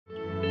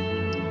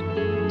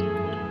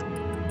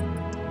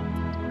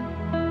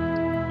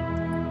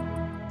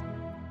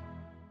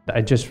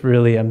I just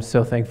really am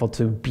so thankful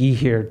to be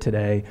here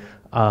today.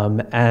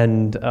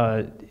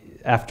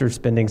 After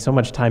spending so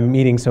much time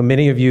meeting so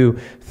many of you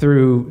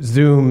through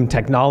Zoom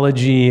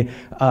technology,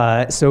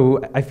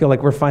 so I feel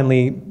like we're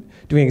finally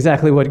doing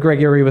exactly what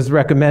Gregory was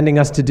recommending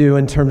us to do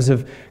in terms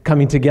of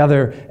coming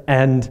together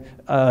and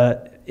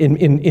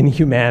in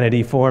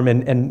humanity form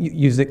and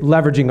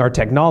leveraging our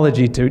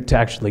technology to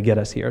actually get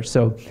us here.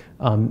 So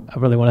I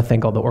really want to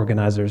thank all the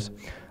organizers.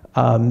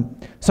 So I'm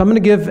going to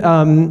give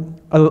an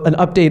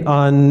update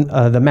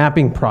on the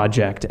mapping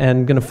project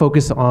and going to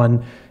focus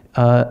on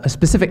a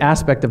specific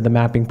aspect of the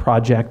mapping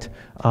project,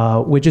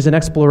 which is an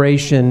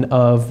exploration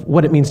of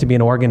what it means to be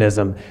an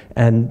organism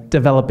and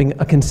developing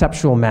a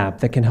conceptual map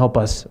that can help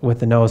us with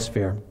the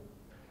noosphere.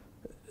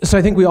 So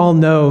I think we all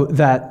know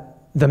that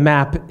the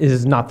map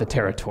is not the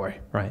territory,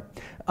 right?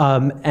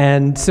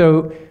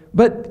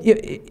 But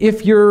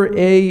if you're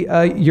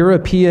a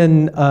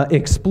European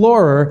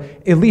explorer,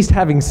 at least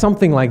having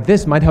something like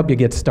this might help you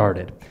get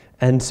started.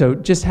 And so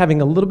just having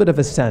a little bit of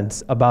a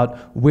sense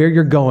about where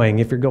you're going,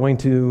 if you're going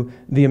to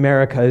the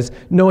Americas,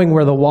 knowing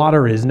where the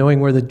water is,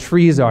 knowing where the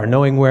trees are,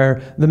 knowing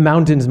where the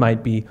mountains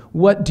might be,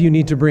 what do you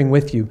need to bring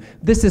with you?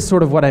 This is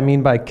sort of what I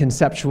mean by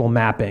conceptual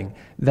mapping,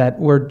 that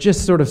we're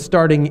just sort of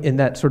starting in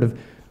that sort of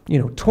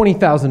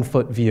 20,000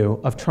 foot view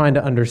of trying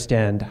to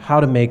understand how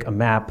to make a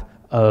map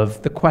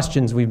of the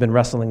questions we've been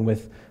wrestling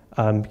with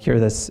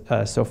here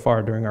so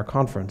far during our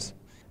conference.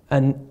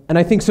 And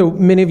I think so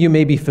many of you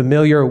may be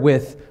familiar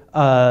with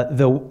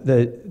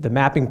the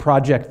mapping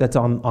project that's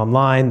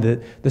online,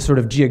 the sort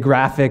of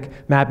geographic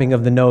mapping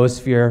of the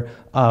noosphere,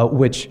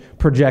 which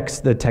projects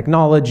the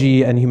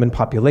technology and human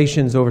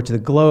populations over to the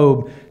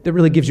globe, that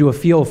really gives you a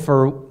feel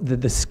for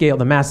the scale,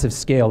 the massive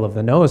scale of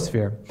the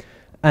noosphere.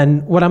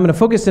 And what I'm going to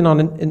focus in on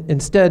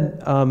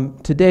instead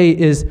today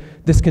is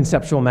this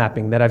conceptual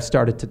mapping that I've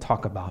started to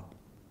talk about.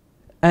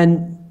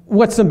 And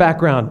what's some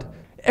background?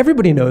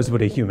 Everybody knows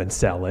what a human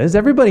cell is.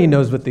 Everybody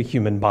knows what the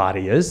human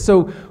body is.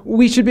 So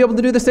we should be able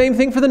to do the same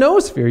thing for the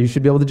noosphere. You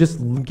should be able to just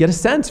get a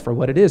sense for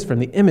what it is from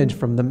the image,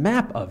 from the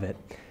map of it.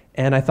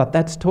 And I thought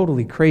that's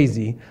totally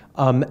crazy.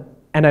 And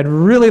I'd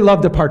really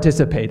love to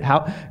participate.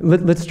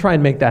 Let's try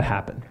and make that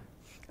happen.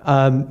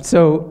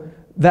 So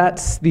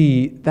that's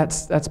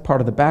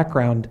part of the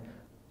background.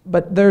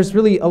 But there's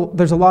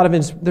a lot of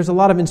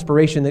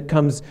inspiration that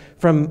comes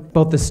from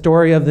both the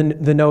story of the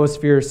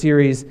Noosphere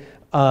series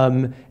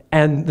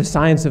and the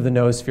Science of the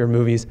Noosphere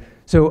movies.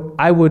 So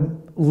I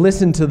would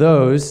listen to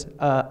those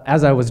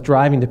as I was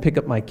driving to pick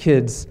up my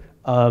kids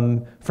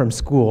from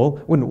school.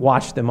 Wouldn't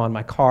watch them on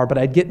my car, but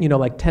I'd get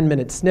like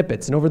 10-minute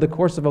snippets. And over the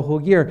course of a whole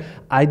year,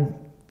 I'd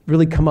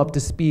really come up to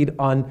speed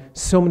on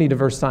so many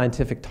diverse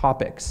scientific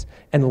topics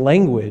and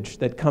language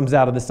that comes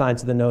out of the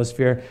Science of the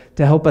Noosphere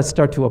to help us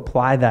start to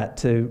apply that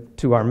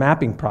to our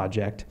mapping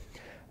project.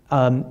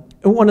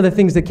 One of the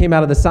things that came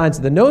out of the Science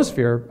of the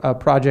Noosphere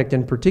project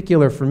in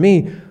particular for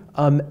me,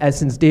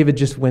 since David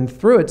just went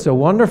through it so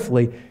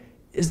wonderfully,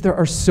 is there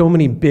are so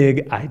many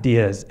big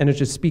ideas, and it's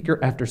just speaker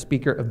after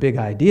speaker of big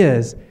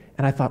ideas.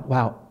 And I thought,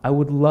 wow, I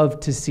would love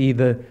to see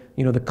the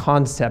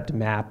concept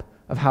map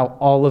of how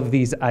all of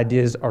these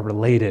ideas are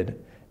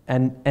related.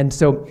 And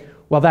so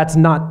while that's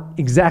not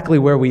exactly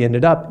where we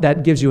ended up,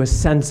 that gives you a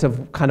sense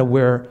of kind of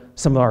where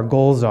some of our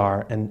goals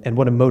are and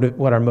what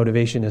our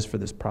motivation is for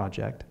this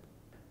project.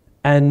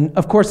 And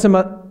of course,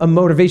 a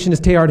motivation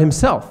is Teilhard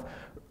himself.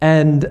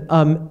 And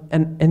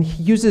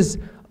he uses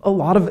a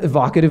lot of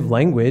evocative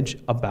language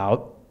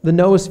about the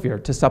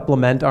noosphere to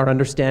supplement our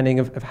understanding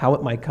of how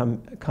it might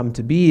come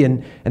to be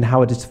and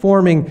how it is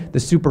forming, the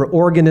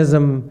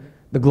superorganism,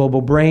 the global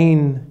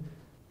brain.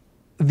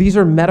 These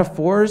are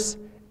metaphors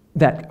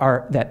that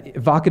are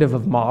evocative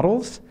of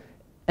models,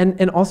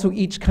 and also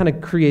each kind of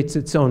creates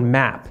its own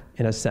map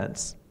in a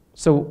sense.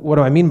 So what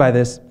do I mean by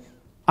this?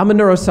 I'm a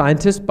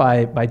neuroscientist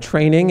by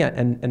training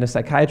and a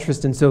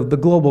psychiatrist, and so the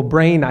global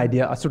brain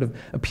idea sort of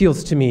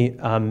appeals to me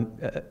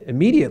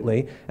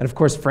immediately. And of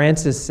course,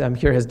 Francis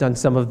here has done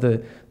some of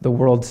the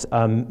world's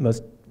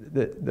most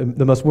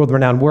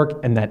world-renowned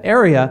work in that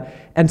area,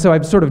 and so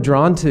I'm sort of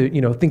drawn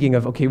to thinking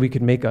of, okay, we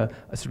could make a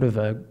sort of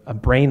a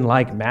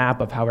brain-like map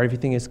of how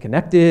everything is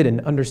connected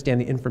and understand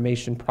the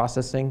information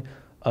processing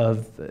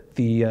of the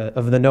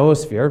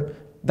noosphere.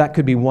 That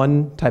could be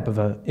one type of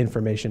a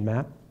information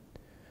map.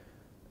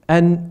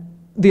 And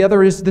the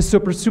other is the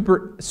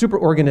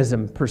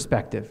superorganism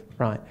perspective,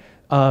 right?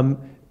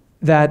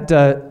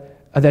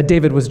 That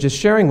David was just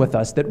sharing with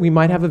us, that we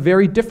might have a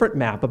very different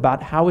map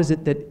about how is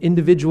it that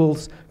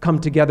individuals come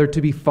together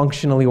to be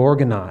functionally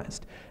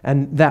organized.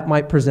 And that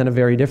might present a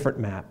very different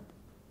map.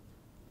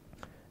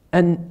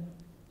 And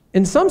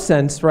in some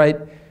sense, right,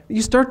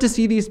 you start to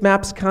see these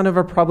maps kind of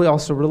are probably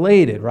also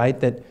related, right?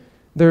 That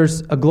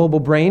there's a global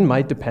brain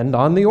might depend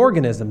on the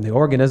organism. The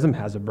organism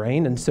has a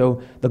brain, and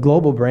so the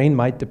global brain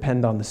might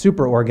depend on the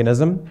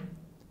superorganism.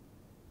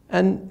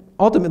 And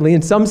ultimately,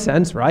 in some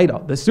sense, right,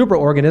 the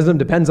superorganism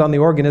depends on the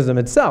organism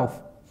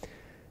itself.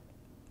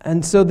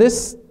 And so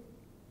this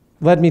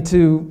led me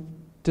to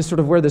to sort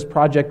of where this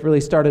project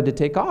really started to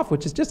take off,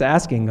 which is just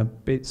asking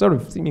a sort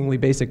of seemingly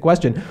basic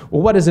question.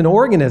 Well, what is an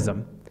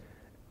organism?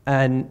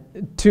 And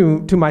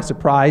to my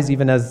surprise,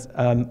 even as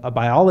a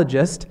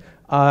biologist,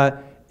 I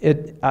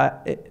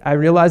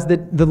realized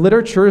that the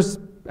literature is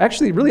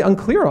actually really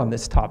unclear on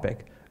this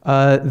topic,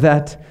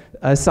 that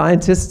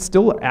scientists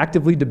still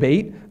actively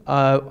debate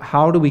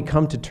how do we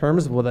come to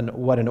terms with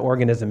what an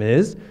organism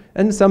is.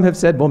 And some have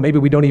said, well, maybe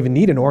we don't even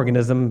need an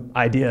organism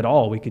idea at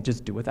all. We could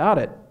just do without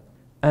it.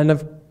 And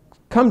I've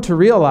come to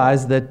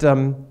realize that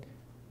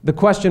the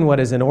question, what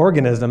is an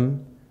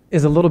organism,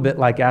 is a little bit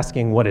like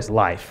asking, what is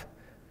life?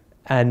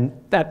 And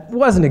that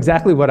wasn't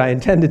exactly what I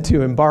intended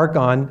to embark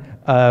on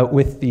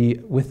with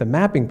the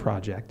mapping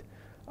project.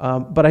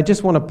 But I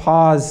just want to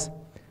pause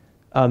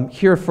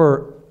here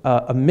for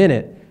a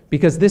minute,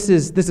 because this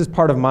is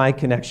part of my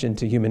connection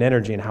to human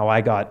energy and how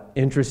I got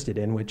interested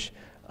in, which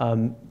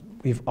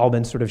we've all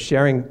been sort of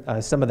sharing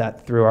some of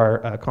that through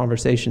our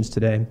conversations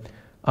today,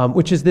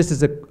 which is this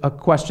is a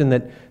question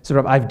that sort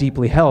of I've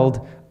deeply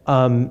held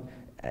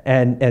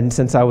and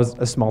since I was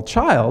a small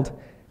child.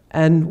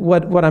 And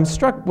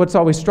what's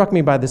always struck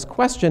me by this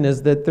question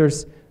is that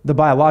there's the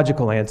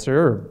biological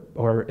answer,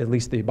 or at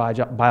least the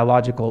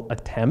biological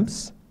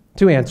attempts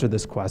to answer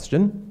this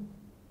question,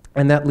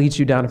 and that leads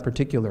you down a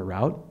particular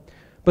route.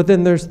 But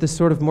then there's this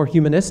sort of more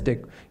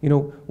humanistic,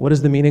 what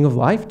is the meaning of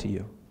life to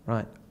you,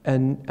 right?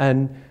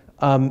 And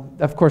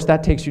of course,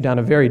 that takes you down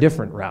a very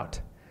different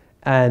route.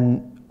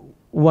 And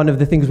one of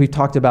the things we've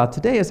talked about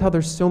today is how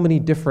there's so many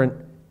different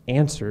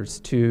answers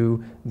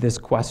to this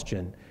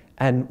question.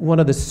 And one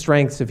of the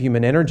strengths of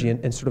human energy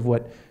and sort of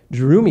what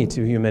drew me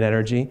to human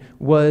energy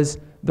was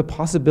the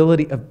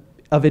possibility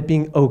of it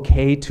being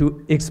okay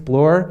to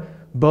explore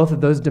both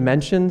of those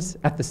dimensions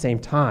at the same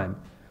time.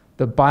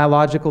 The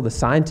biological, the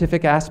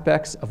scientific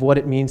aspects of what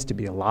it means to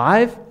be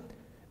alive,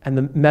 and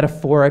the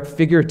metaphoric,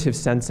 figurative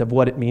sense of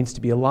what it means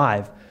to be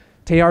alive.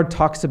 Teilhard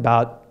talks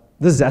about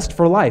the zest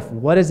for life.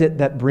 What is it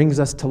that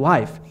brings us to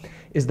life?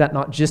 Is that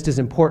not just as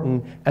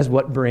important as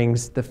what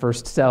brings the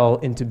first cell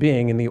into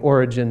being in the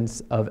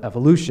origins of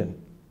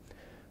evolution?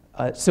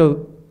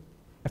 So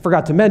I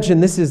forgot to mention,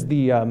 this is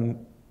the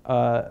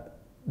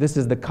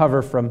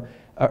cover from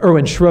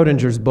Erwin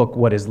Schrödinger's book,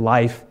 What is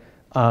Life?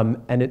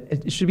 And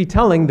it should be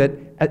telling that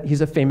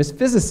he's a famous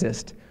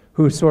physicist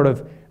who sort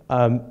of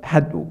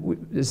had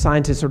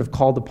scientists sort of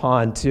called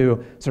upon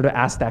to sort of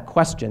ask that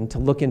question, to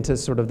look into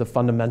sort of the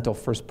fundamental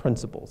first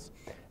principles.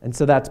 And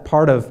so that's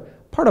part of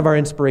our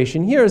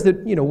inspiration here, is that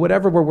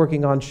whatever we're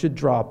working on should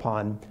draw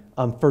upon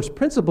first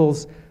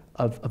principles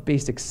of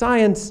basic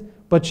science,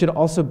 but should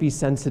also be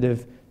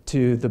sensitive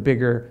to the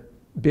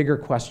bigger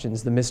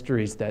questions, the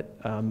mysteries that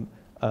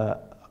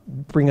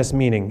bring us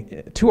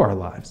meaning to our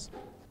lives.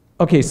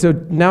 Okay, so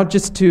now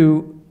just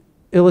to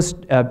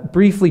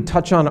briefly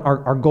touch on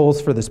our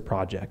goals for this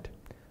project.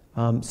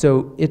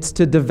 So it's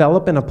to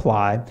develop and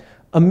apply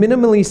a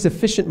minimally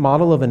sufficient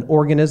model of an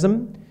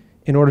organism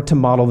in order to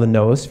model the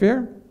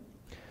noosphere.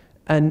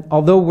 And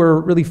although we're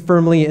really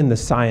firmly in the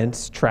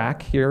science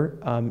track here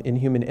in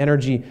human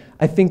energy,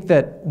 I think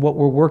that what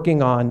we're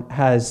working on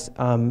has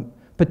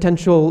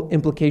potential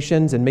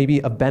implications and maybe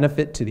a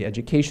benefit to the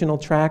educational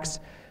tracks,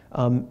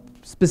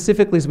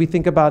 specifically as we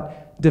think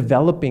about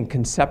developing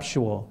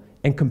conceptual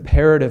and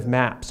comparative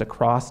maps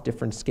across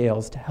different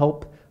scales to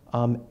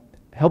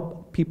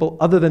help people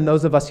other than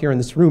those of us here in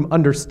this room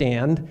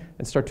understand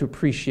and start to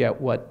appreciate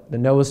what the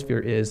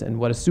noosphere is and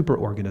what a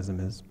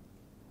superorganism is.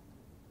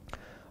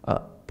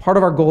 Part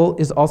of our goal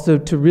is also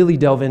to really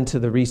delve into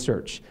the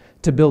research,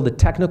 to build a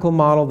technical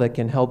model that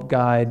can help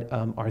guide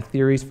our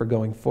theories for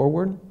going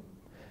forward.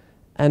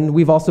 And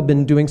we've also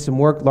been doing some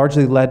work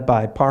largely led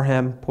by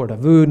Parham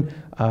Pour-Davoud,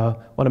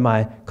 one of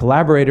my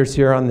collaborators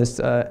here on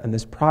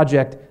this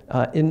project,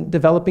 in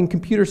developing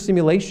computer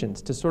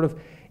simulations to sort of,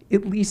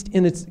 at least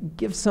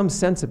give some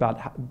sense about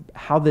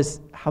how the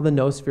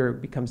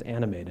noosphere becomes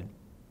animated.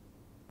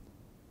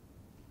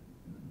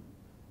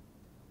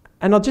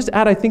 And I'll just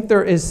add, I think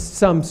there is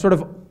some sort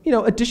of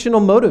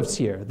additional motives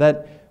here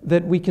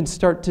that we can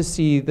start to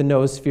see the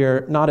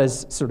noosphere not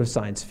as sort of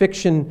science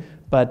fiction,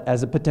 but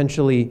as a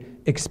potentially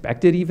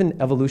expected, even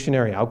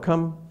evolutionary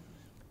outcome.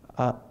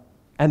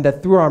 And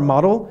that through our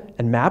model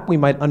and map, we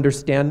might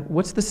understand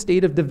what's the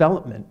state of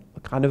development,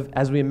 kind of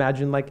as we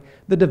imagine like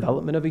the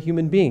development of a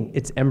human being,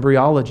 its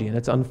embryology and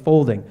its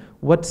unfolding.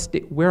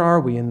 Where are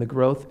we in the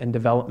growth and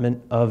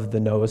development of the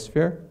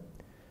noosphere?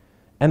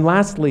 And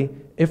lastly,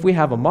 if we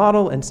have a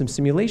model and some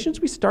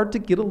simulations, we start to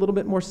get a little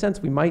bit more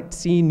sense. We might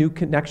see new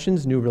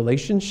connections, new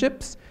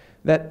relationships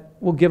that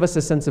will give us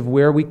a sense of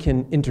where we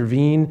can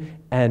intervene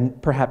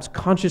and perhaps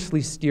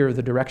consciously steer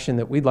the direction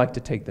that we'd like to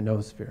take the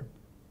noosphere.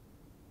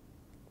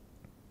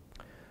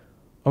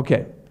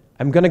 Okay,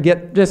 I'm going to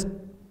get just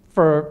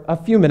for a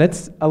few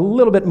minutes a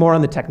little bit more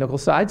on the technical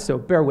side, so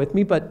bear with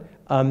me, but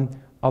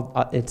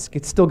it's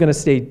still going to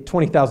stay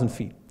 20,000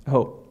 feet, I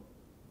hope.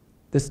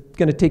 This is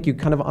going to take you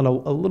kind of on a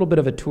little bit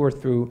of a tour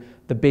through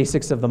the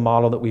basics of the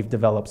model that we've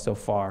developed so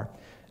far.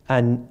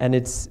 And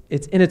it's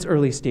in its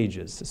early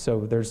stages.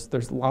 So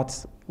there's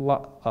lots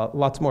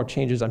more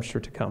changes, I'm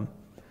sure, to come.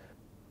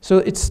 So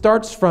it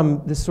starts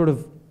from this sort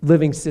of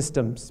living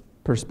systems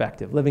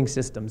perspective, living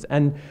systems.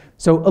 And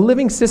so a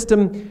living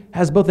system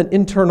has both an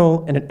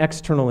internal and an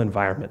external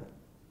environment.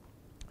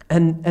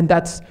 And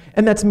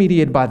that's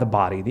mediated by the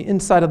body. The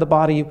inside of the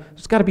body,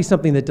 there's got to be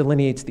something that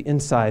delineates the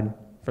inside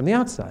from the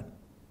outside.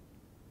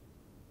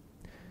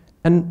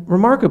 And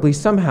remarkably,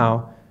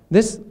 somehow,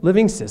 this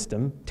living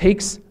system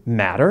takes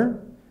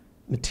matter,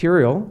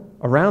 material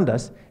around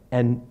us,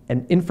 and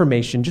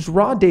information, just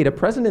raw data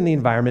present in the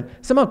environment,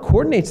 somehow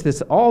coordinates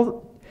this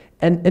all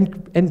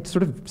and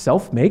sort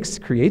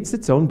of creates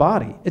its own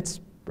body.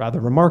 It's rather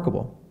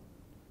remarkable.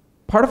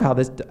 Part of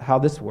how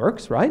this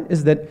works, right,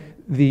 is that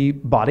the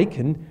body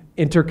can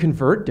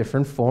interconvert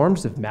different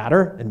forms of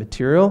matter and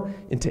material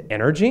into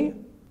energy.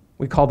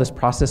 We call this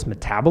process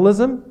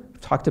metabolism.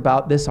 We've talked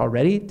about this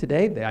already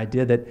today, the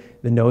idea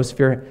that the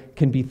noosphere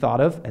can be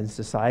thought of as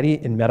society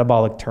in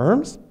metabolic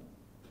terms.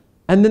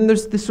 And then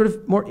there's this sort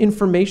of more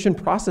information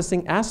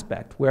processing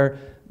aspect where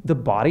the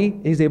body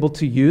is able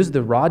to use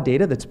the raw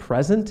data that's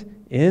present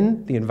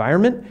in the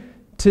environment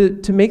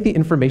to make the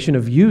information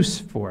of use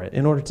for it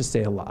in order to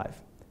stay alive.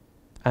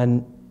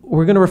 And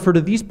we're going to refer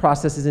to these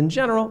processes in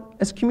general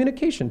as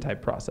communication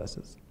type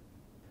processes.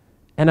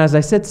 And as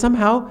I said,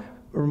 somehow,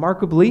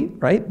 remarkably,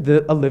 right,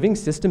 a living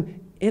system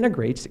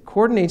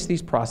coordinates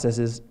these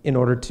processes in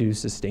order to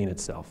sustain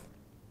itself.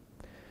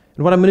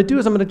 And what I'm going to do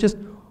is I'm going to just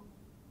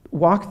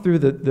walk through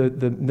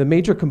the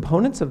major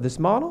components of this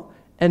model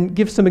and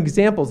give some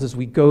examples as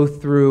we go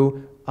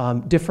through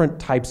different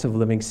types of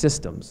living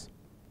systems.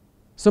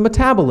 So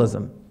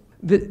metabolism.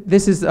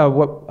 This is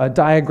a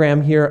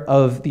diagram here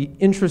of the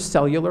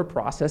intracellular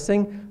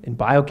processing in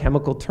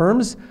biochemical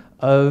terms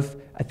of,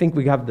 I think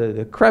we have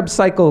the Krebs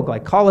cycle,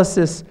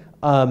 glycolysis.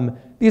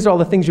 These are all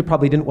the things you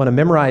probably didn't want to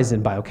memorize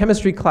in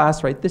biochemistry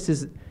class, right? This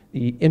is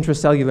the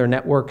intracellular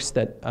networks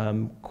that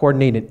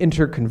coordinate and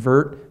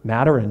interconvert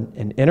matter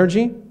and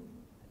energy.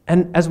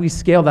 And as we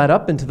scale that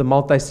up into the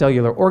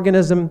multicellular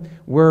organism,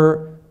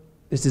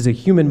 this is a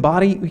human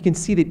body, we can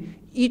see that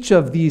each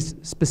of these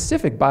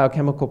specific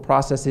biochemical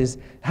processes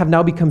have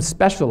now become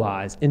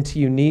specialized into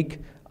unique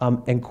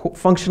and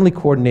functionally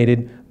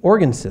coordinated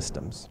organ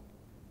systems.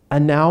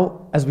 And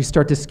now, as we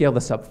start to scale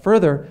this up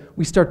further,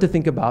 we start to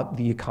think about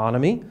the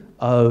economy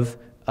of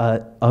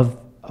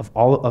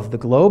all of the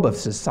globe, of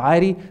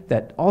society,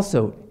 that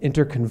also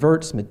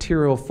interconverts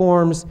material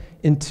forms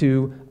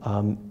into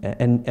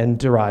and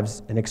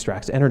derives and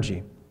extracts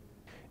energy.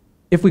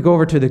 If we go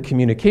over to the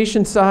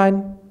communication side,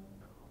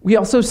 we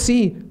also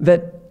see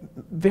that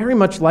very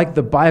much like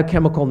the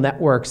biochemical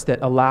networks that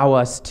allow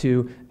us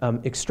to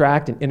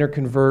extract and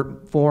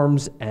interconvert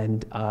forms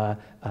and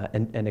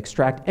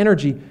extract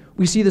energy,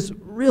 we see this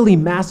really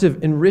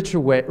massive enriched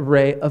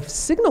array of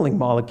signaling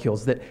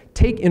molecules that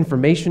take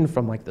information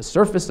from like the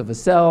surface of a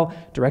cell,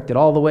 direct it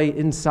all the way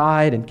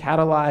inside and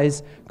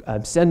catalyze,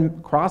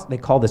 they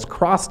call this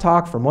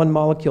crosstalk from one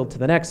molecule to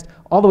the next,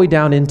 all the way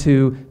down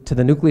to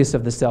the nucleus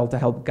of the cell to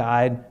help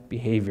guide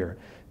behavior.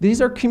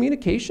 These are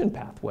communication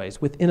pathways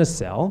within a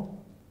cell.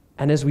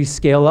 And as we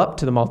scale up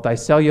to the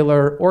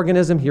multicellular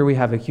organism, here we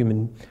have a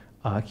human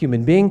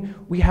being,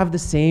 we have the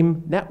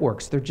same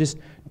networks. They're just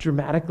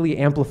dramatically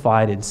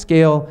amplified in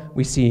scale.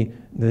 We see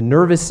the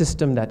nervous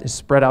system that is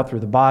spread out through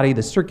the body,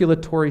 the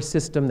circulatory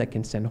system that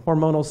can send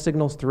hormonal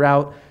signals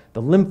throughout,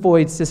 the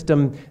lymphoid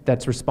system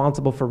that's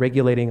responsible for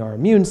regulating our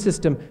immune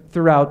system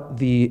throughout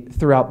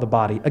the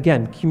body.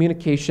 Again,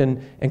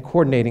 communication and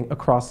coordinating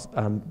across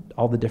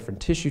all the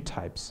different tissue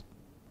types.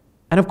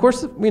 And of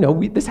course,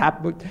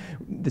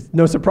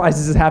 no surprise,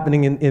 this is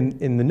happening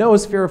in the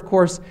noosphere, of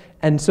course.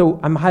 And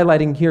so I'm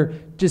highlighting here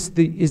just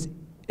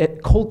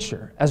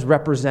culture as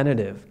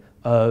representative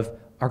of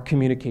our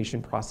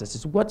communication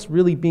processes. What's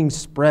really being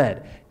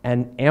spread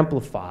and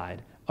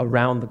amplified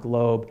around the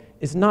globe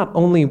is not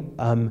only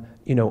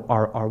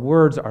our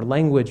words, our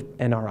language,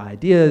 and our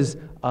ideas,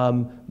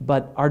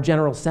 but our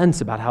general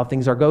sense about how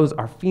things goes,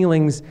 our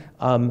feelings,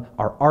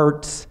 our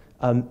arts.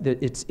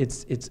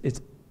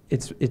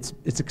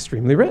 It's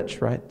extremely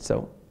rich, right?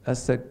 So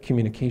that's the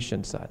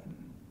communication side.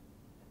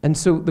 And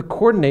so the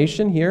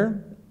coordination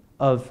here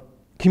of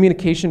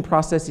communication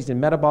processes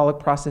and metabolic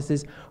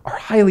processes are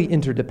highly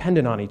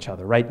interdependent on each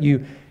other, right?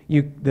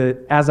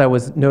 As I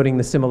was noting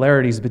the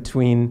similarities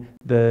between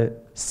the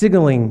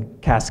signaling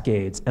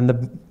cascades and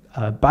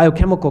the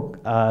biochemical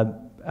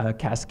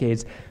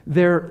cascades,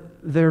 they're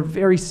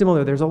very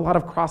similar. There's a lot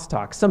of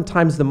crosstalk.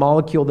 Sometimes the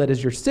molecule that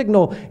is your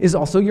signal is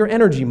also your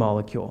energy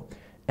molecule.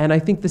 And I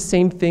think the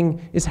same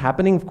thing is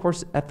happening, of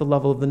course, at the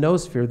level of the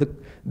noosphere.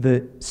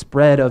 The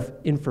spread of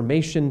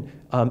information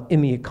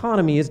in the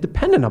economy is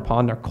dependent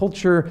upon our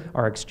culture,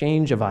 our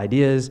exchange of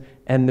ideas,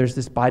 and there's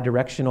this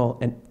bidirectional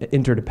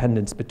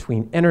interdependence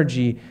between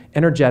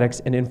energetics,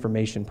 and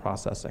information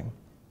processing.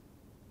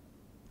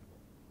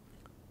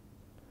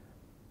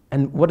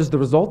 And what is the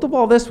result of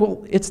all this?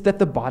 Well, it's that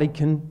the body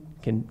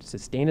can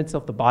sustain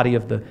itself, the body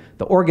of the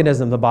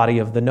organism, the body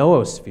of the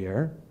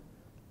noosphere,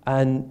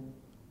 and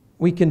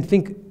we can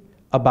think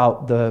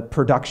about the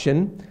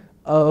production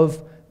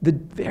of the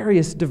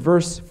various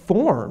diverse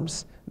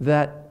forms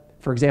that,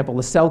 for example,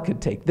 a cell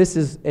could take. This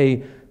is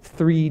a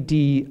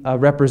 3D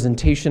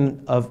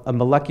representation of a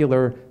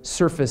molecular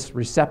surface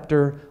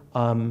receptor.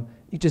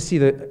 You just see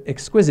the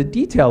exquisite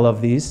detail of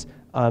these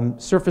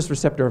surface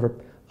receptor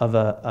of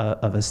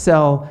a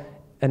cell.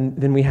 And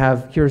then we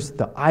have, here's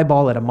the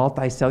eyeball at a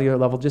multicellular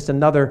level, just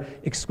another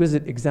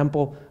exquisite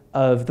example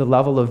of the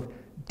level of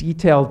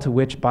detail to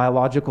which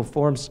biological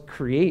forms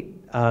create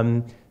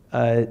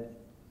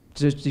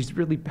just these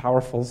really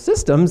powerful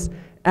systems.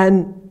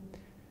 And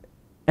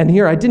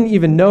here, I didn't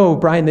even know,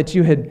 Brian, that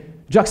you had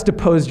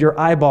juxtaposed your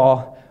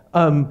eyeball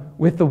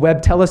with the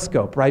Webb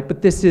telescope, right?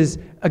 But this is,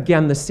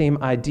 again, the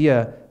same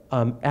idea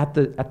at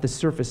the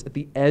surface, at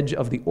the edge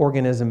of the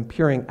organism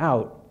peering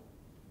out.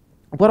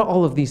 What do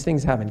all of these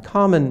things have in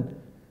common?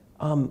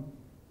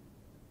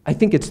 I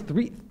think it's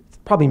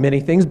probably many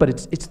things, but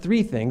it's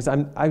three things.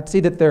 I'd say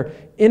that they're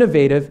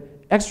innovative,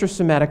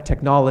 extrasomatic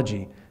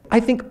technology. I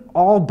think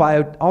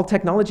all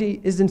technology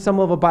is in some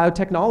level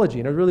biotechnology,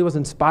 and it really was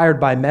inspired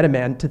by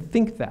MetaMan to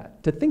think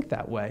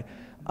that way.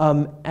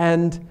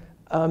 And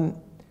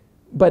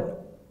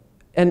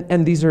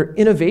these are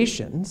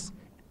innovations,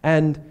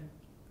 and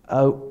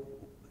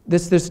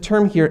this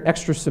term here,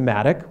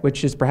 extrasomatic,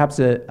 which is perhaps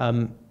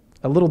a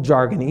little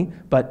jargony,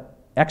 but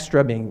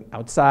extra being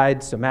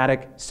outside,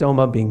 somatic,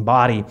 soma being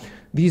body.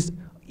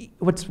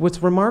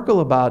 What's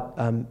remarkable about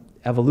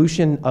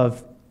evolution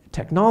of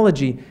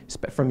technology,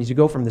 as you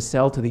go from the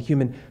cell to the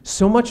human,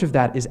 so much of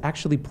that is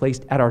actually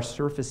placed at our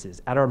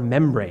surfaces, at our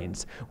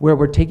membranes, where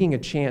we're taking a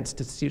chance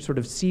to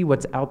see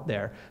what's out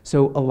there.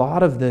 So a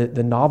lot of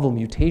the novel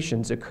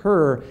mutations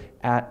occur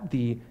at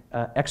the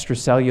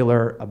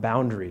extracellular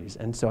boundaries.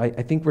 And so I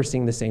think we're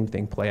seeing the same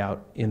thing play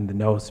out in the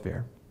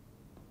noosphere.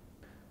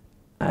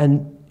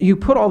 And you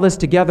put all this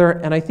together,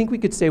 and I think we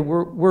could say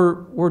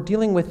we're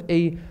dealing with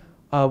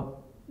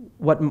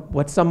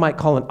what some might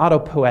call an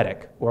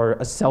autopoietic, or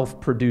a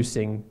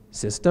self-producing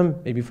system.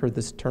 Maybe you've heard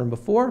this term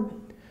before.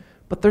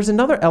 But there's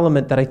another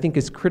element that I think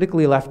is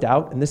critically left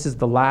out, and this is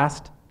the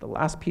last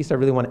piece I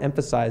really want to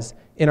emphasize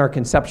in our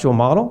conceptual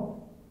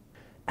model,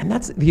 and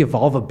that's the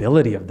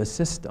evolvability of the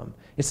system.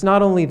 It's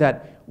not only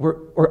that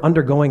we're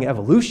undergoing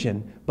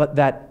evolution, but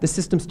that the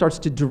system starts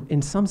to,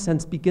 in some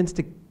sense, begins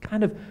to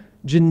kind of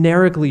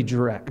generically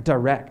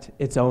direct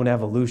its own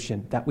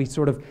evolution, that we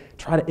sort of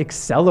try to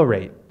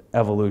accelerate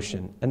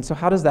evolution. And so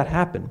how does that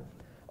happen?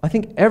 I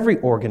think every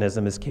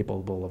organism is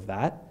capable of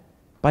that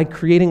by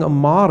creating a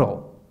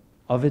model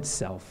of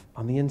itself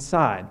on the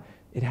inside.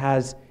 It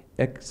has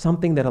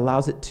something that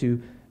allows it to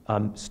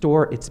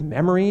store its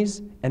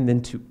memories, and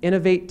then to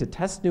innovate, to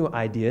test new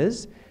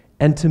ideas,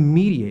 and to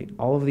mediate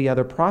all of the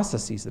other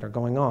processes that are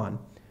going on.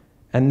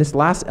 And this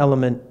last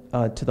element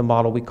to the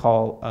model we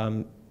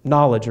call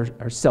knowledge,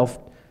 or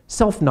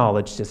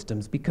self-knowledge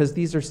systems, because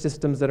these are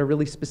systems that are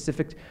really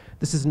specific.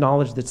 This is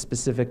knowledge that's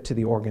specific to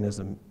the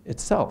organism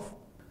itself.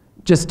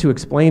 Just to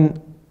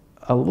explain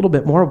a little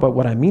bit more about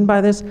what I mean by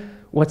this,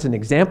 what's an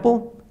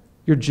example?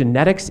 Your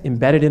genetics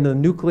embedded in the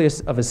nucleus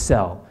of a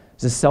cell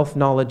is a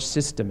self-knowledge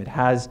system. It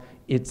has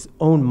its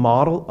own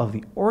model of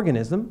the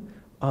organism,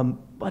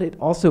 but it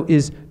also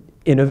is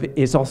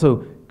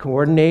also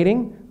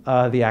coordinating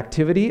the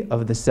activity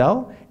of the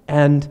cell,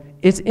 and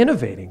it's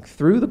innovating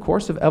through the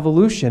course of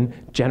evolution,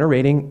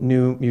 generating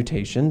new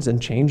mutations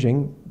and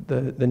changing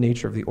the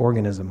nature of the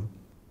organism.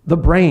 The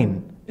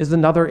brain is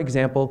another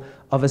example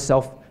of a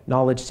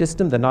self-knowledge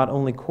system that not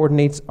only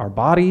coordinates our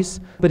bodies,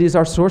 but is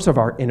our source of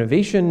our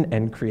innovation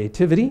and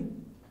creativity.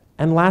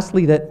 And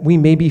lastly, that we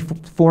may be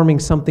forming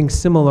something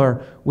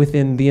similar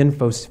within the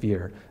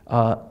infosphere,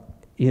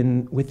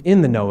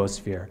 within the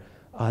noosphere,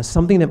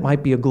 something that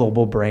might be a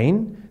global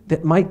brain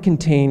that might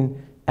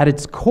contain at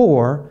its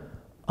core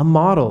a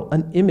model,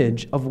 an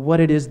image of what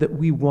it is that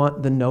we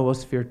want the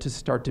noosphere to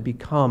start to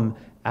become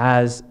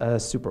as a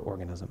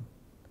superorganism.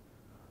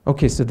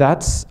 Okay, so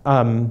that's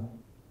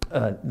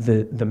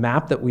the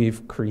map that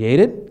we've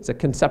created. It's a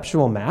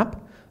conceptual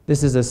map.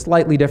 This is a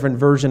slightly different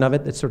version of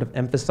it that sort of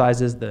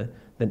emphasizes the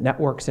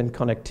networks and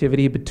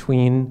connectivity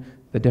between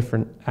the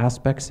different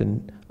aspects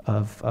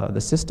of the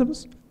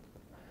systems.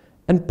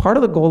 And part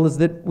of the goal is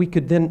that we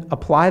could then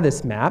apply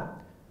this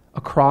map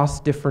across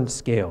different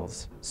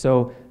scales.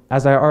 So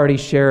as I already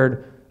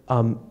shared,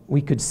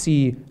 we could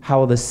see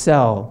how the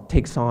cell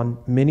takes on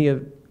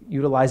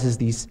utilizes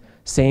these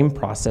same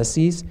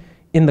processes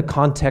in the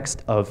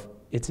context of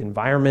its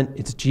environment,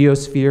 its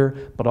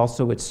geosphere, but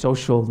also its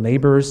social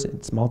neighbors,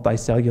 its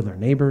multicellular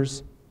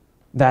neighbors,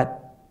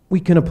 that we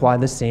can apply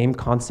the same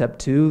concept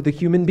to the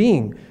human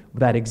being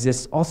that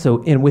exists also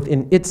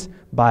within its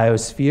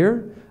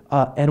biosphere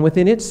and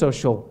within its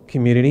social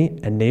community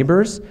and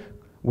neighbors,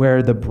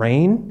 where the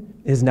brain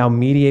is now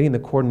mediating the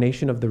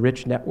coordination of the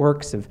rich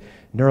networks of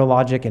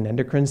neurologic and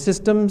endocrine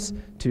systems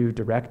to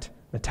direct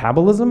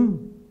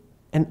metabolism,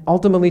 and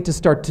ultimately to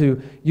start to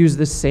use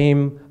the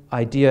same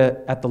idea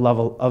at the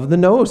level of the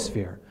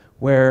noosphere,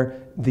 where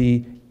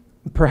the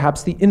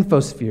Perhaps the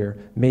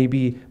infosphere may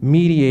be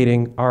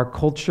mediating our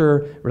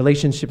culture,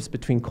 relationships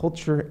between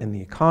culture and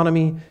the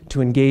economy,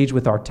 to engage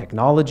with our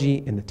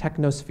technology in the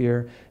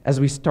technosphere as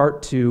we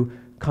start to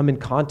come in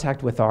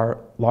contact with our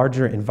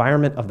larger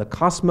environment of the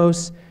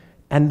cosmos.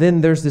 And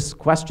then there's this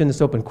question, this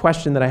open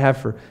question that I have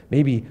for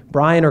maybe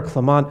Brian or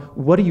Clement.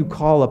 What do you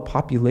call a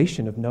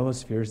population of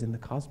noospheres in the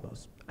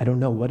cosmos? I don't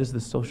know. What is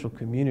the social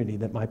community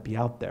that might be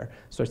out there?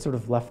 So I sort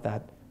of left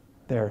that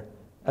there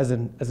as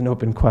an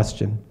open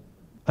question.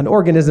 An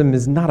organism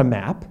is not a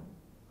map.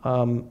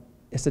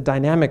 It's a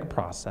dynamic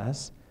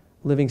process.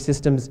 Living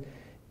systems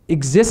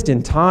exist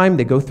in time.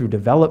 They go through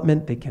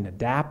development. They can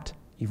adapt,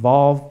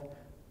 evolve,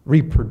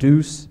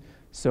 reproduce.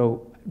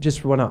 So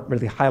just want to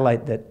really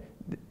highlight that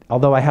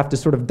although I have to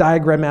sort of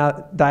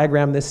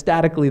diagram this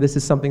statically, this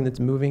is something that's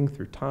moving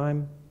through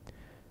time.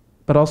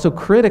 But also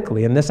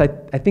critically, and this I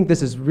think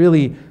this is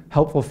really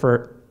helpful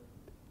for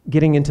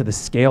getting into the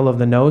scale of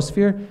the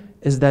noosphere,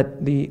 is that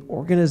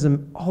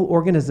all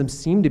organisms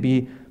seem to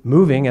be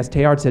moving, as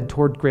Teilhard said,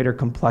 toward greater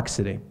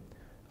complexity.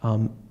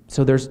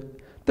 So there's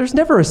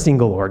never a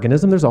single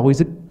organism. There's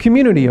always a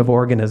community of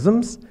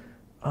organisms,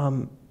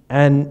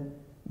 and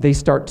they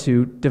start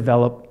to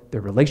develop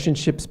their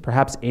relationships,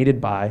 perhaps aided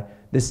by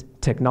this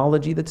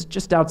technology that's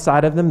just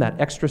outside of them, that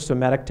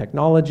extrasomatic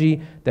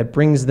technology that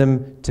brings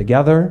them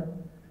together,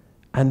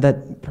 and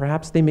that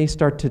perhaps they may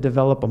start to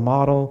develop a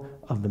model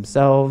of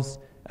themselves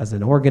as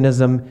an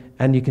organism,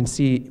 and you can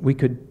see we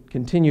could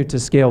continue to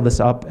scale this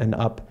up and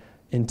up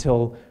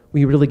until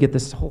we really get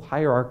this whole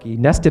hierarchy,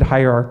 nested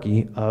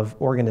hierarchy of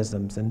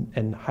organisms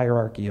and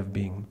hierarchy of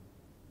being.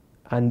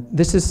 And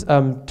this is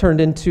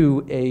turned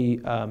into a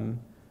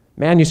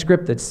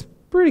manuscript that's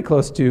pretty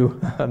close to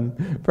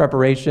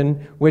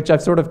preparation, which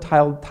I've sort of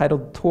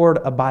titled Toward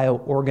a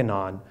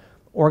Bioorganon.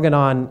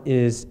 Organon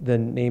is the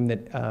name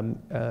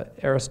that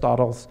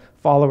Aristotle's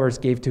followers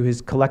gave to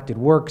his collected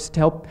works to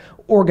help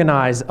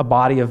organize a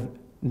body of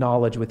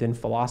knowledge within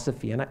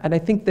philosophy. And I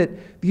think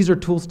that these are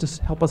tools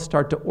to help us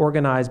start to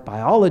organize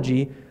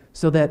biology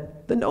so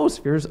that the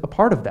noosphere is a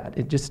part of that.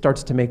 It just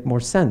starts to make more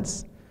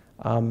sense.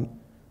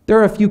 There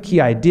are a few key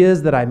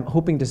ideas that I'm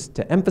hoping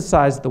to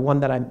emphasize.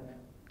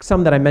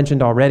 Some that I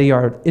mentioned already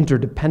are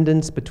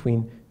interdependence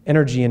between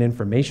energy and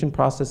information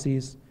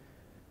processes,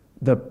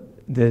 the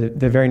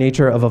very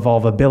nature of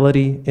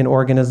evolvability in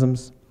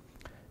organisms,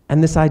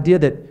 and this idea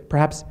that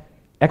perhaps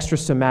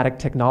extrasomatic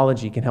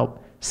technology can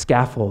help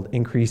scaffold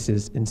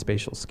increases in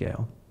spatial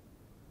scale.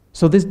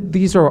 So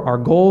these are our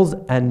goals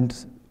and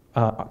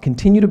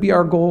continue to be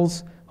our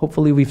goals.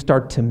 Hopefully we've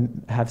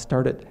have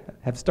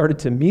started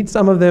to meet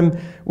some of them,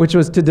 which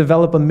was to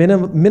develop a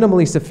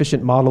minimally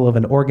sufficient model of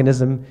an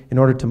organism in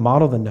order to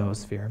model the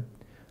noosphere.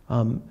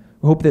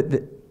 We hope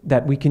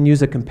that we can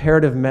use a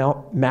comparative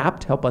map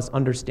to help us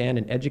understand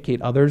and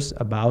educate others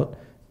about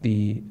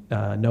the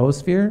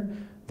noosphere,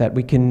 that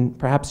we can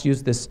perhaps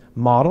use this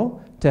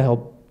model to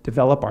help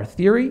develop our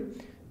theory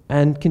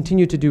and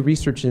continue to do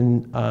research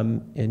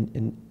on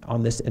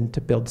this and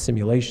to build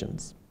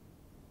simulations.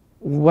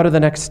 What are the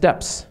next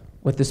steps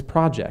with this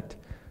project?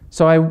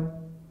 So I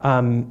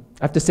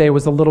have to say it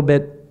was a little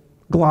bit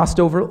glossed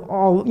over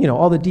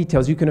all the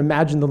details. You can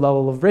imagine the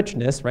level of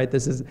richness, right?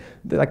 This is,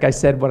 like I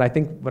said, what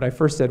I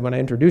first said when I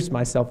introduced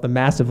myself, the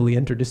massively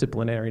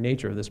interdisciplinary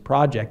nature of this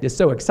project is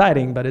so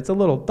exciting, but it's a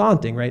little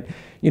daunting, right?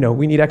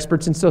 We need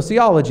experts in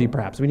sociology,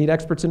 perhaps. We need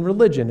experts in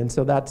religion, and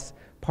so that's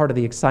part of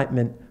the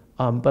excitement.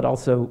 But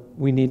also,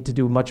 we need to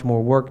do much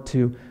more work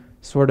to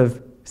sort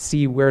of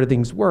see where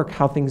things work,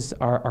 how things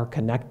are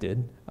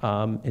connected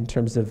in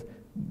terms of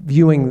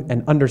viewing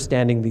and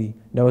understanding the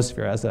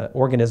noosphere as an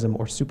organism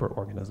or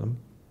superorganism.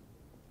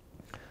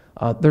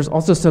 There's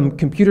also some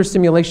computer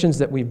simulations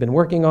that we've been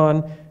working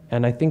on,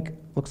 and I think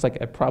looks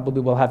like I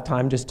probably will have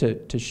time just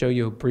to show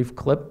you a brief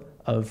clip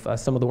of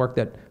some of the work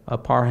that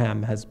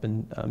Parham has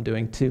been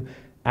doing to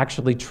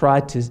actually try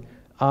to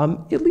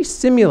at least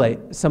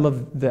simulate some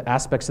of the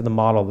aspects of the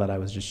model that I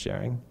was just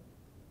sharing.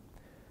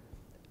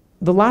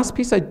 The last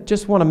piece I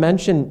just want to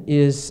mention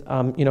is,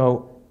 a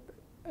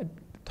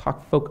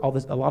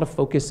lot of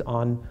focus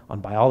on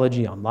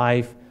biology, on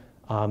life.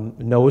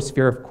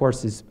 Noosphere, of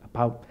course, is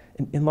about,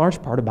 in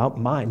large part, about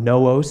mind,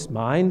 noos,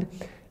 mind.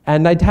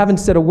 And I haven't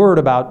said a word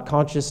about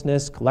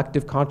consciousness,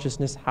 collective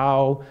consciousness,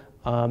 how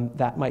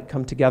that might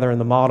come together in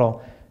the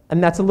model.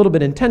 And that's a little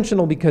bit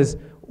intentional because,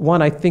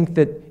 one, I think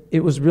that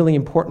it was really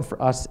important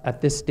for us at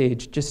this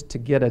stage just to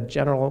get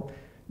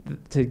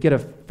a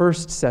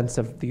first sense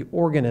of the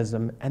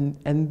organism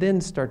and then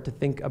start to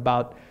think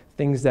about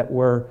things that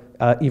were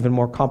even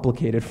more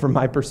complicated from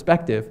my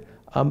perspective.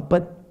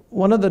 But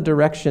one of the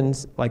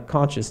directions, like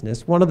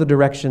consciousness, one of the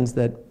directions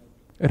that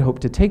I'd hope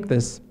to take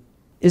this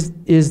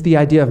is the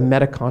idea of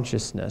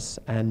metaconsciousness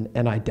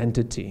and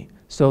identity.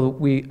 So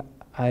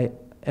I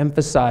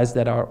emphasize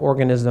that our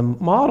organism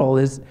model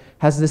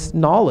has this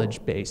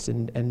knowledge base,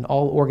 and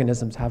all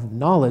organisms have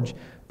knowledge,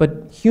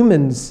 but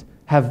humans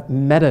have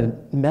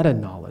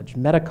meta-knowledge,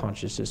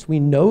 meta-consciousness. We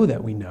know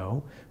that we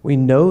know. We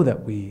know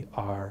that we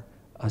are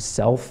a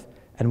self,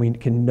 and we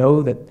can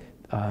know that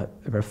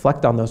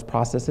reflect on those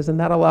processes, and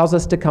that allows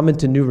us to come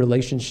into new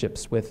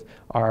relationships with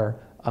our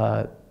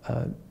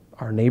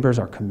neighbors,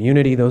 our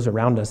community, those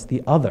around us,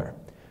 the other.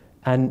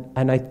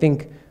 And I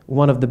think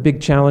one of the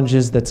big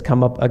challenges that's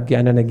come up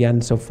again and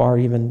again so far,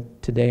 even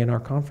today in our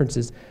conference,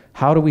 is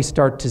how do we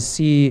start to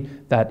see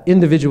that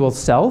individual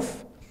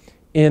self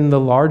in the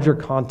larger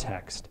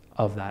context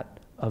of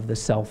the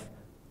self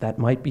that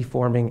might be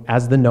forming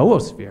as the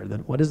noosphere.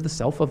 Then what is the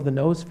self of the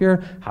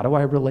noosphere? How do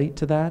I relate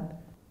to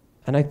that?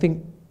 And I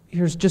think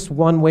here's just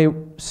one way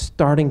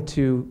starting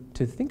to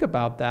think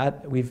about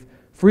that. We've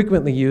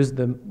frequently used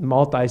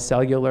the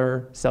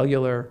cellular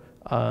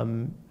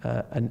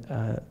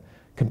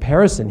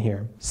comparison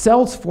here.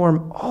 Cells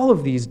form all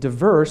of these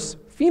diverse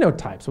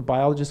phenotypes, what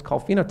biologists call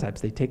phenotypes.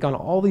 They take on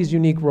all these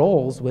unique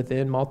roles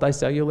within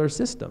multicellular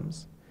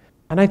systems.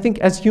 And I think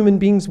as human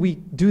beings, we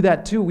do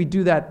that too. We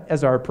do that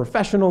as our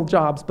professional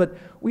jobs, but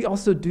we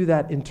also do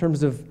that in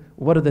terms of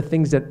what are the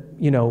things that,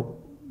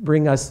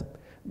 bring us,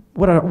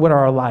 what are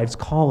our lives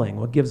calling?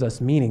 What gives us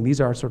meaning?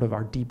 These are sort of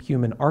our deep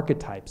human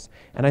archetypes.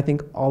 And I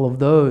think all of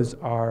those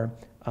are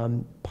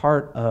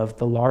part of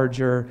the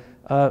larger,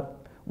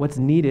 what's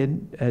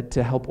needed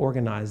to help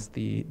organize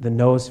the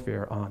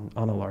noosphere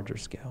on a larger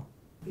scale.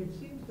 It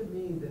seems to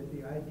me that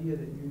the idea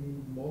that you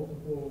need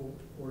multiple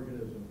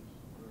organisms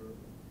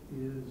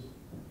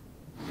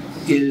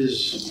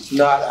is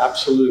not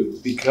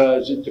absolute,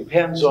 because it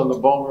depends on the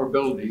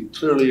vulnerability.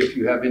 Clearly, if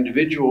you have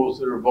individuals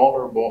that are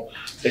vulnerable,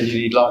 then you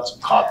need lots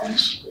of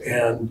copies.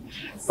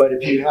 But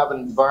if you have an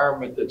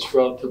environment that's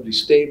relatively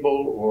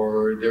stable,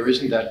 or there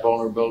isn't that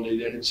vulnerability,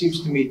 then it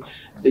seems to me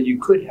that you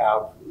could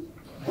have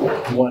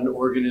one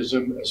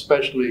organism,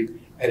 especially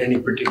at any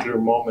particular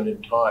moment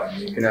in time.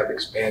 You can have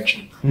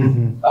expansion.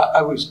 Mm-hmm.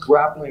 I was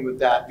grappling with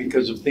that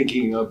because of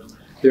thinking of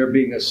there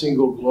being a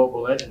single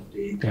global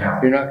entity.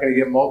 Yeah. You're not going to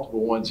get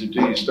multiple ones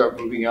until you start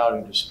moving out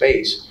into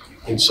space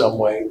in some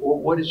way. Well,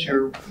 what is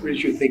your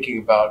thinking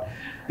about?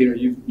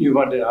 You've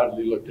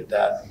undoubtedly looked at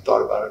that and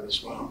thought about it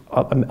as well.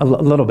 A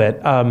little bit.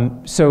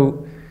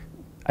 So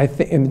I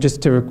think, and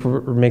just to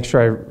make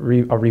sure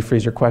I'll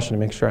rephrase your question to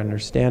make sure I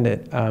understand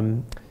it.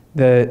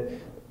 That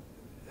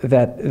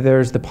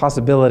there's the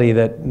possibility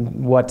that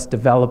what's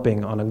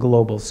developing on a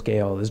global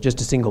scale is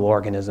just a single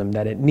organism,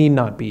 that it need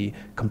not be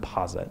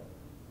composite.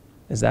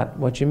 Is that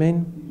what you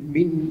mean?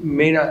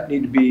 May not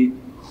need to be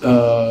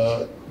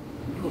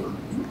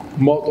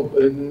multiple.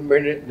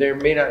 There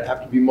may not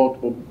have to be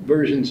multiple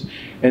versions,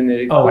 and that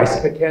it could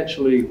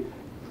potentially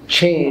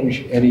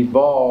change and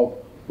evolve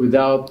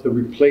without the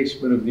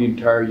replacement of the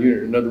entire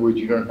unit. In other words,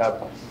 you don't have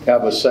to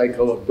have a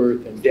cycle of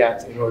birth and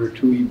death in order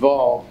to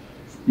evolve.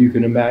 You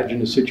can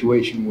imagine a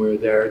situation where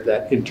there's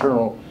that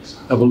internal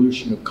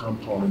evolution of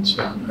components.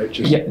 And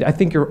I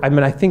think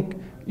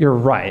you're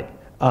right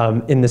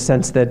in the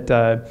sense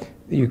that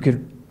you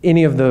could,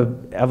 any of the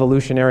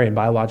evolutionary and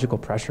biological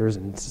pressures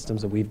and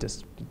systems that we've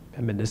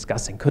been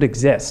discussing could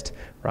exist,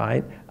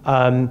 right?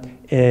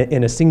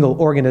 In a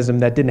single organism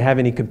that didn't have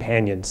any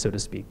companions, so to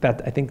speak.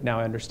 That I think now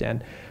I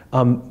understand.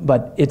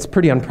 But it's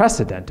pretty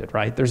unprecedented,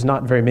 right? There's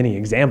not very many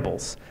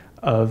examples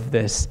of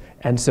this.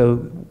 And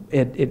so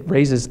it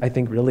raises, I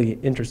think, really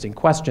interesting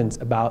questions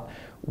about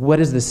what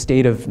is the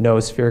state of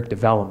noospheric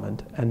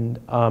development. And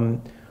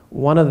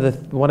one of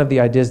the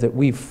ideas that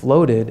we've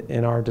floated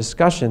in our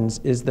discussions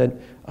is that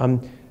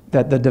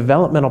that the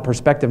developmental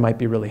perspective might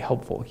be really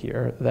helpful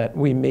here, that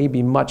we may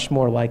be much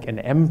more like an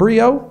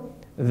embryo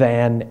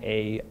than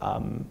a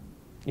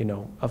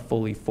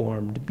fully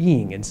formed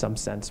being in some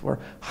sense. We're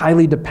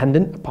highly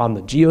dependent upon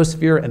the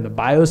geosphere and the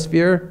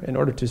biosphere in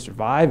order to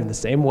survive in the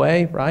same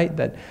way, right?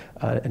 That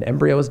an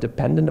embryo is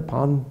dependent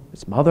upon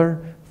its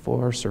mother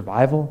for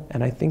survival.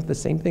 And I think the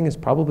same thing is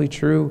probably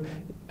true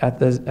at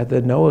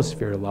the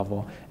noosphere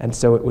level. And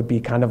so it would be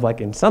kind of like,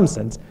 in some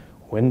sense,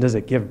 when does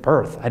it give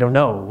birth? I don't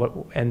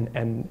know.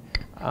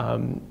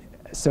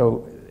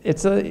 So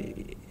it's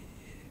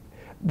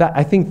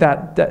I think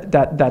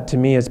that to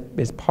me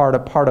is part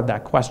of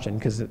that question,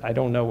 because I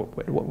don't know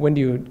when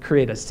do you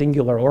create a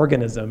singular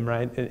organism,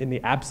 right? In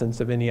the absence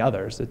of any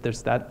others, that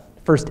there's that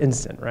first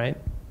instant, right?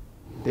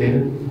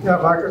 David? Yeah,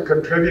 if I could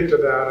contribute to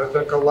that, I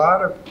think a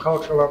lot of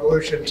cultural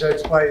evolution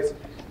takes place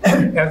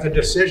as a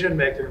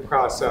decision-making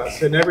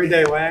process. In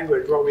everyday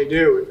language, what we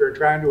do if we're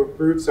trying to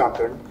improve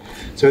something,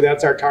 so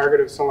that's our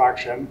target of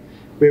selection.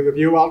 We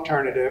review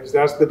alternatives,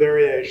 that's the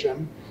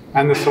variation,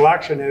 and the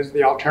selection is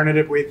the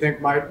alternative we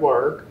think might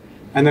work,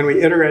 and then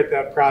we iterate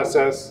that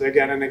process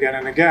again and again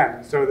and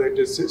again. So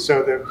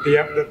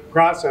the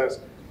process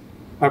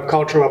of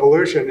cultural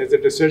evolution is a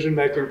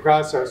decision-making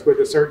process with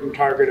a certain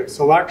target of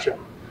selection.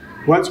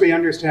 Once we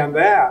understand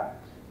that,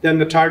 then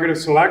the target of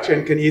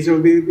selection can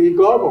easily be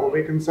global.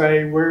 We can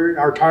say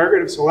our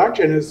target of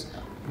selection is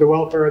the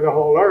welfare of the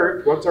whole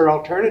Earth. What's our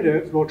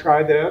alternative? We'll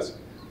try this.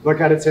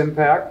 Look at its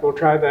impact. We'll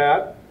try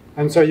that.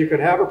 And so you could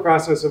have a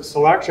process of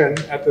selection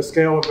at the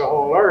scale of the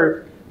whole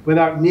Earth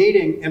without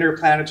needing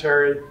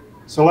interplanetary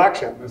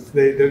selection.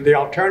 The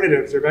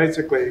alternatives are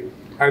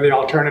the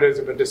alternatives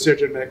of a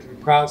decision-making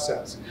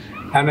process.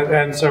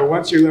 And so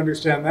once you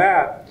understand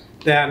that,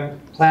 then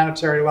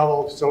planetary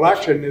level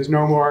selection is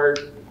no more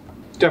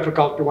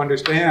difficult to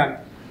understand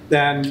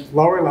than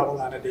lower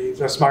level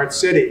entities, a smart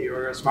city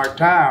or a smart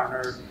town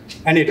or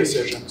any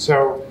decision.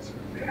 So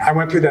I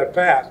went through that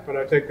fast, but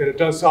I think that it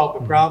does solve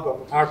the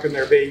problem of how can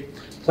there be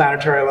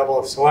planetary level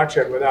of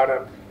selection without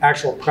an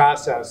actual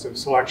process of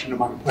selection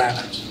among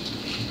planets.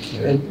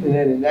 And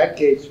then in that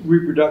case,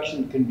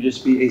 reproduction can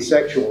just be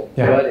asexual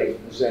budding,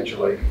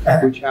 essentially,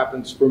 which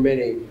happens for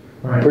many.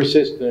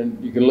 Persistent,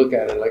 you can look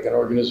at it like an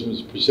organism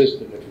is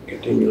persistent if it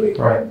continually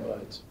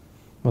buds.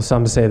 Well,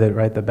 some say that,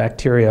 right, the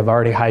bacteria have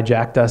already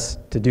hijacked us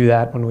to do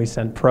that when we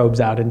sent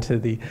probes out into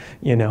the,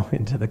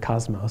 into the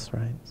cosmos,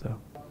 right? So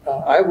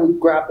I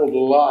grappled a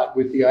lot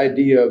with the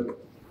idea of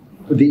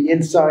the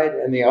inside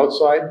and the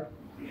outside.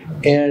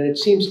 And it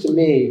seems to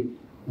me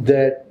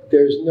that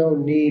there's no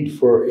need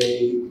for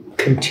a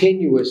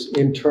continuous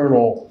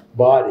internal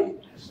body.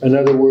 In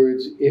other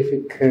words, if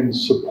it can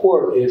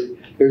support it,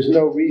 there's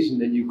no reason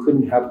that you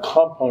couldn't have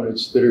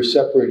components that are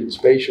separated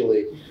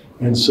spatially.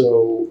 And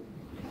so,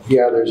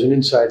 yeah, there's an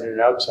inside and an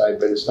outside,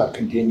 but it's not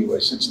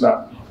continuous. It's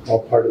not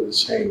all part of the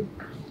same.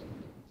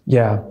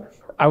 Yeah.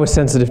 I was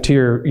sensitive to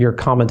your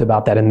comment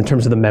about that in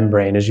terms of the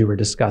membrane as you were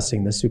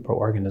discussing the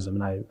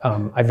superorganism,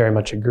 and I very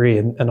much agree,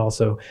 and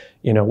also,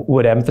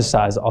 would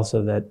emphasize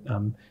also that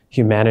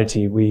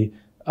humanity,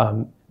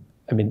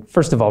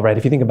 first of all, right,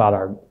 if you think about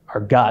our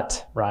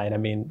gut, right,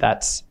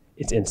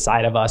 it's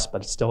inside of us,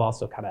 but it's still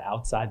also kind of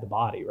outside the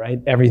body,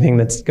 right? Everything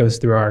that goes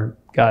through our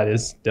gut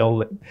is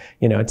still,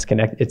 it's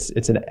connected.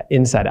 It's an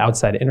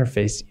inside-outside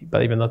interface,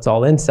 but even though it's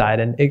all inside,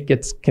 and it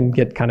can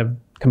get kind of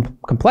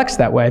complex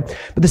that way.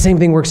 But the same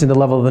thing works in the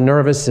level of the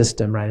nervous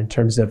system, right? In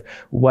terms of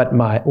what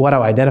I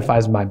identify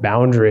as my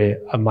boundary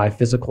of my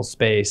physical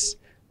space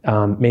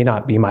may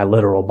not be my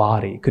literal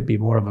body. It could be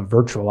more of a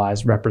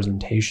virtualized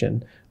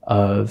representation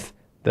of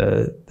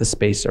the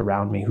space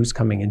around me, who's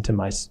coming into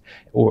my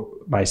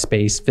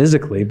space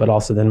physically, but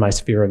also then my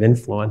sphere of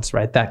influence,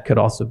 right? That could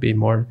also be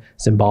more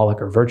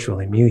symbolic or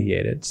virtually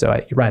mediated. So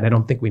you're right, I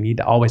don't think we need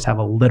to always have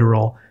a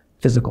literal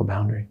physical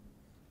boundary.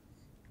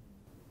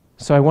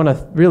 So I want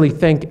to really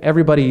thank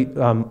everybody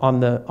on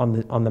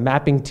the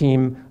mapping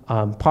team,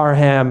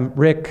 Parham,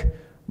 Rick,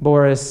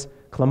 Boris,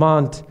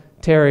 Clement,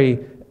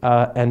 Terry,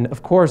 and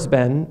of course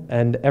Ben,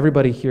 and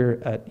everybody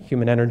here at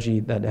Human Energy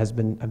that have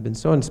been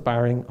so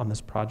inspiring on this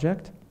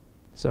project.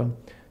 So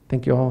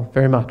thank you all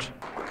very much.